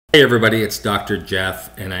Hey everybody, it's Dr.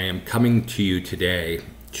 Jeff, and I am coming to you today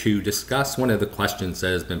to discuss one of the questions that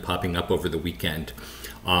has been popping up over the weekend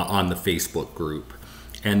on the Facebook group,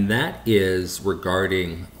 and that is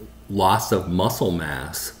regarding loss of muscle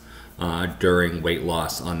mass during weight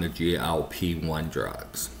loss on the GLP-1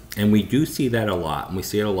 drugs. And we do see that a lot, and we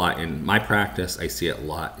see it a lot in my practice. I see it a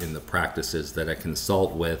lot in the practices that I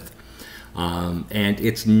consult with. And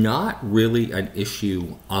it's not really an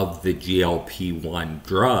issue of the GLP-1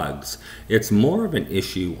 drugs. It's more of an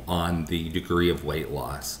issue on the degree of weight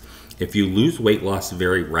loss. If you lose weight loss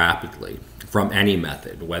very rapidly from any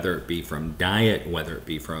method, whether it be from diet, whether it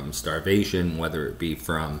be from starvation, whether it be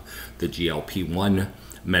from the GLP-1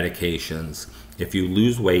 medications, if you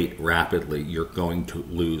lose weight rapidly, you're going to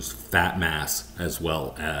lose fat mass as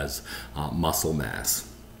well as muscle mass.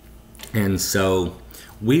 And so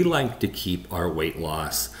we like to keep our weight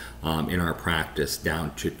loss in our practice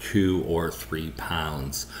down to 2 or 3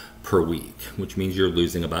 pounds per week, which means you're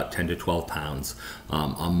losing about 10 to 12 pounds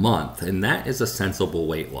a month. And that is a sensible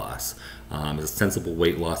weight loss. It's a sensible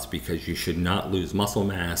weight loss because you should not lose muscle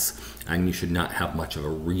mass and you should not have much of a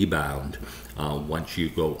rebound once you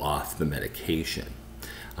go off the medication,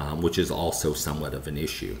 which is also somewhat of an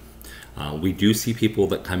issue. We do see people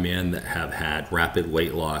that come in that have had rapid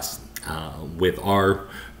weight loss with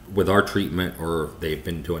our treatment, or they've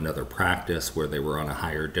been to another practice where they were on a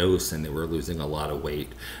higher dose and they were losing a lot of weight.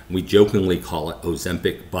 We jokingly call it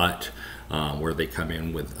Ozempic butt, where they come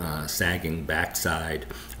in with sagging backside,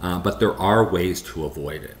 but there are ways to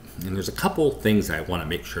avoid it. And there's a couple things I want to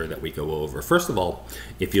make sure that we go over. First of all,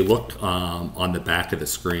 if you look on the back of the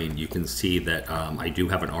screen, you can see that I do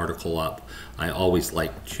have an article up. I always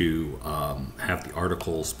like to have the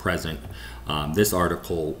articles present. This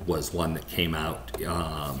article was one that came out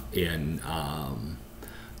in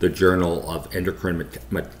the Journal of Endocrine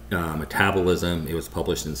Metabolism. It was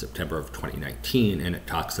published in September of 2019, and it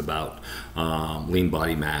talks about lean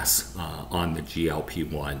body mass on the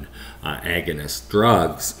GLP-1 agonist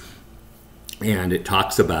drugs. And it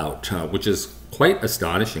talks about, which is quite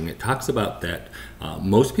astonishing, it talks about that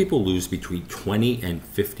most people lose between 20 and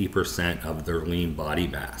 50% of their lean body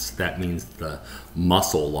mass. That means the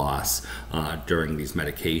muscle loss during these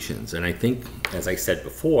medications. And I think, as I said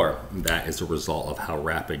before, that is a result of how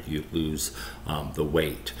rapid you lose the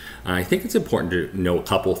weight. I think it's important to know a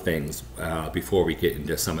couple things before we get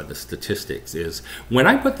into some of the statistics. Is when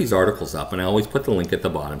I put these articles up, and I always put the link at the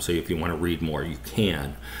bottom, so if you want to read more, you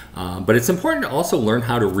can. But it's important to also learn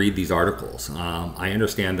how to read these articles. I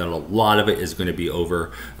understand that a lot of it is going to be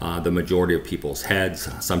over the majority of people's heads.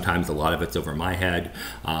 Sometimes a lot of it's over my head.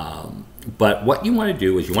 But what you want to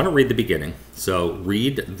do is you want to read the beginning. So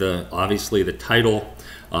read obviously the title,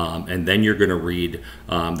 and then you're going to read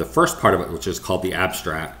the first part of it, which is called the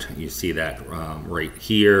abstract. You see that right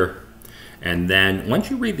here. And then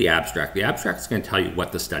once you read the abstract is going to tell you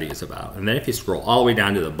what the study is about. And then if you scroll all the way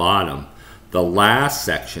down to the bottom, the last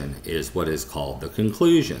section is what is called the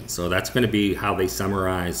conclusion. So that's going to be how they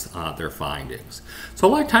summarize their findings. So a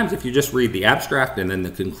lot of times if you just read the abstract and then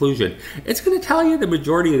the conclusion, it's going to tell you the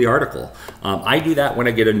majority of the article. I do that when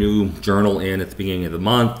I get a new journal in at the beginning of the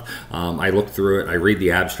month. I look through it, I read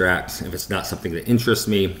the abstracts. If it's not something that interests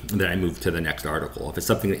me, then I move to the next article. If it's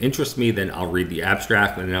something that interests me, then I'll read the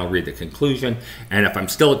abstract and then I'll read the conclusion. And if I'm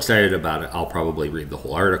still excited about it, I'll probably read the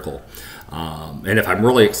whole article. And if I'm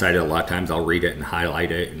really excited, a lot of times I'll read it and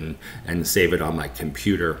highlight it and save it on my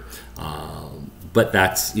computer. But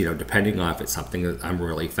that's, depending on if it's something that I'm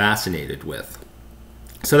really fascinated with.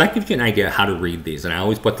 So that gives you an idea how to read these. And I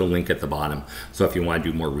always put the link at the bottom, so if you want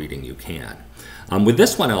to do more reading, you can. With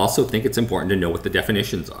this one, I also think it's important to know what the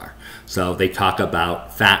definitions are. So they talk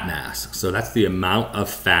about fat mass. So that's the amount of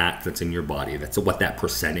fat that's in your body. That's what that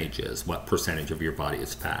percentage is. What percentage of your body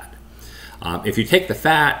is fat. If you take the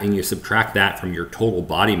fat and you subtract that from your total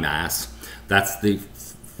body mass, that's the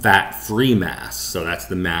fat-free mass. So that's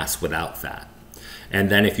the mass without fat. And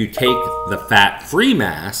then if you take the fat-free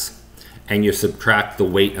mass and you subtract the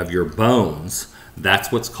weight of your bones,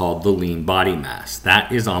 that's what's called the lean body mass.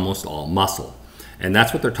 That is almost all muscle. And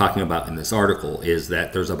that's what they're talking about in this article, is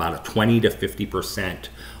that there's about a 20 to 50%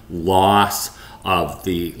 loss of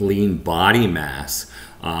the lean body mass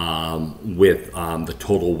with the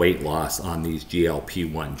total weight loss on these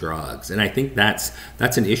GLP-1 drugs. And I think that's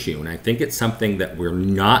an issue. And I think it's something that we're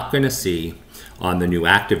not going to see on the new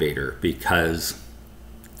Activator, because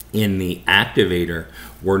in the Activator,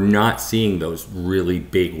 we're not seeing those really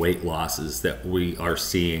big weight losses that we are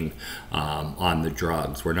seeing on the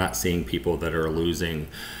drugs. We're not seeing people that are losing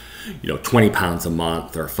 20 pounds a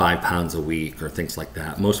month or 5 pounds a week or things like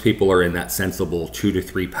that. Most people are in that sensible 2 to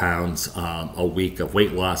 3 pounds a week of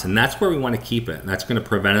weight loss, and that's where we want to keep it. And that's going to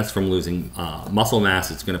prevent us from losing muscle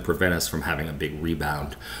mass. It's going to prevent us from having a big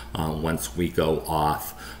rebound once we go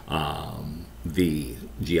off the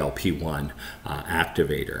GLP-1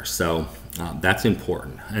 activator. So that's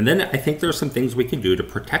important. And then I think there's some things we can do to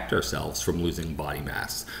protect ourselves from losing body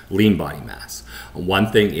mass, lean body mass.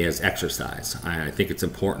 One thing is exercise. I think it's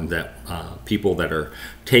important that people that are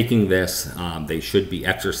taking this, they should be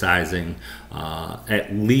exercising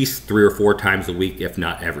at least 3 or 4 times a week, if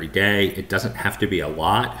not every day. It doesn't have to be a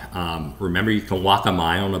lot. Remember, you can walk a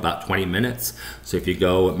mile in about 20 minutes. So if you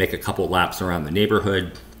go make a couple laps around the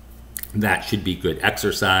neighborhood, that should be good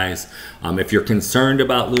exercise. If you're concerned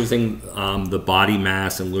about losing the body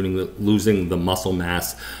mass and losing the muscle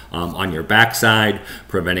mass on your backside,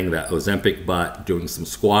 preventing that Ozempic butt, doing some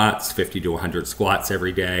squats, 50 to 100 squats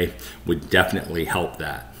every day would definitely help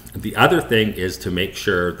that. The other thing is to make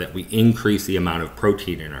sure that we increase the amount of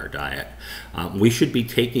protein in our diet. We should be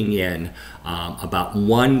taking in about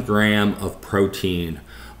 1 gram of protein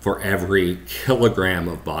for every kilogram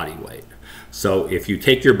of body weight. So if you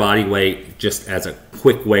take your body weight, just as a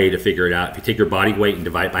quick way to figure it out, if you take your body weight and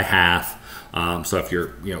divide it by half, so if you're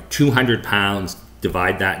 200 pounds,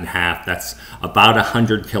 divide that in half, that's about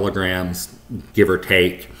 100 kilograms, give or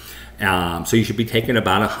take. So you should be taking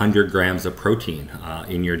about 100 grams of protein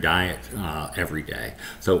in your diet every day.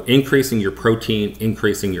 So increasing your protein,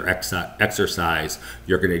 increasing your exercise,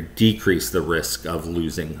 you're going to decrease the risk of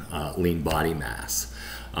losing lean body mass.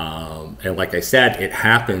 And like I said, it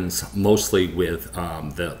happens mostly with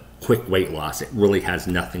the quick weight loss. It really has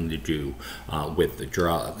nothing to do with the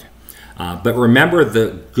drug. But remember,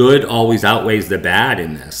 the good always outweighs the bad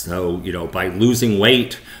in this. So, by losing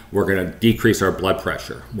weight, we're going to decrease our blood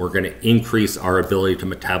pressure. We're going to increase our ability to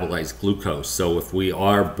metabolize glucose. So if we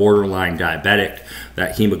are borderline diabetic,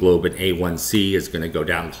 that hemoglobin A1C is going to go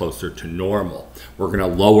down closer to normal. We're going to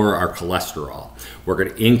lower our cholesterol. We're going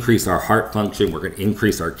to increase our heart function. We're going to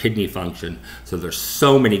increase our kidney function. So there's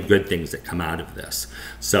so many good things that come out of this.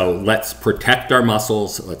 So let's protect our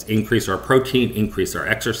muscles. Let's increase our protein, increase our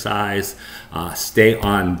exercise, stay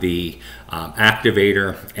on the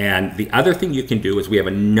activator. And the other thing you can do is we have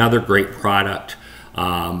another great product,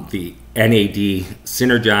 the NAD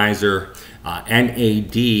Synergizer.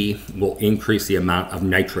 NAD will increase the amount of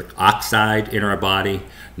nitric oxide in our body.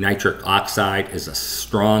 Nitric oxide is a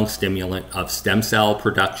strong stimulant of stem cell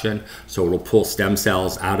production, so it'll pull stem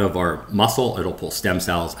cells out of our muscle, it'll pull stem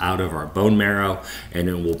cells out of our bone marrow, and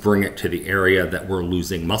it will bring it to the area that we're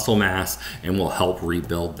losing muscle mass and will help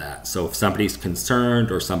rebuild that. So if somebody's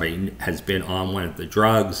concerned or somebody has been on one of the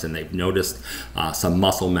drugs and they've noticed some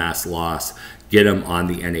muscle mass loss, get them on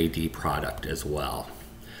the NAD product as well.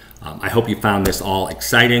 I hope you found this all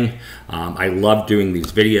exciting. I love doing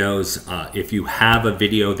these videos. If you have a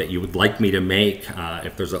video that you would like me to make,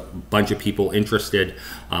 if there's a bunch of people interested,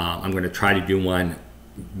 I'm going to try to do one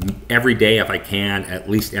every day if I can, at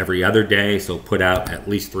least every other day, so put out at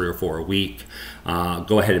least 3 or 4 a week.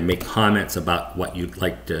 Go ahead and make comments about what you'd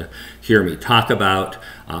like to hear me talk about.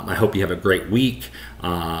 I hope you have a great week.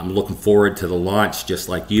 I'm looking forward to the launch just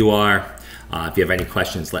like you are. If you have any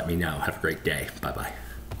questions, let me know. Have a great day. Bye-bye.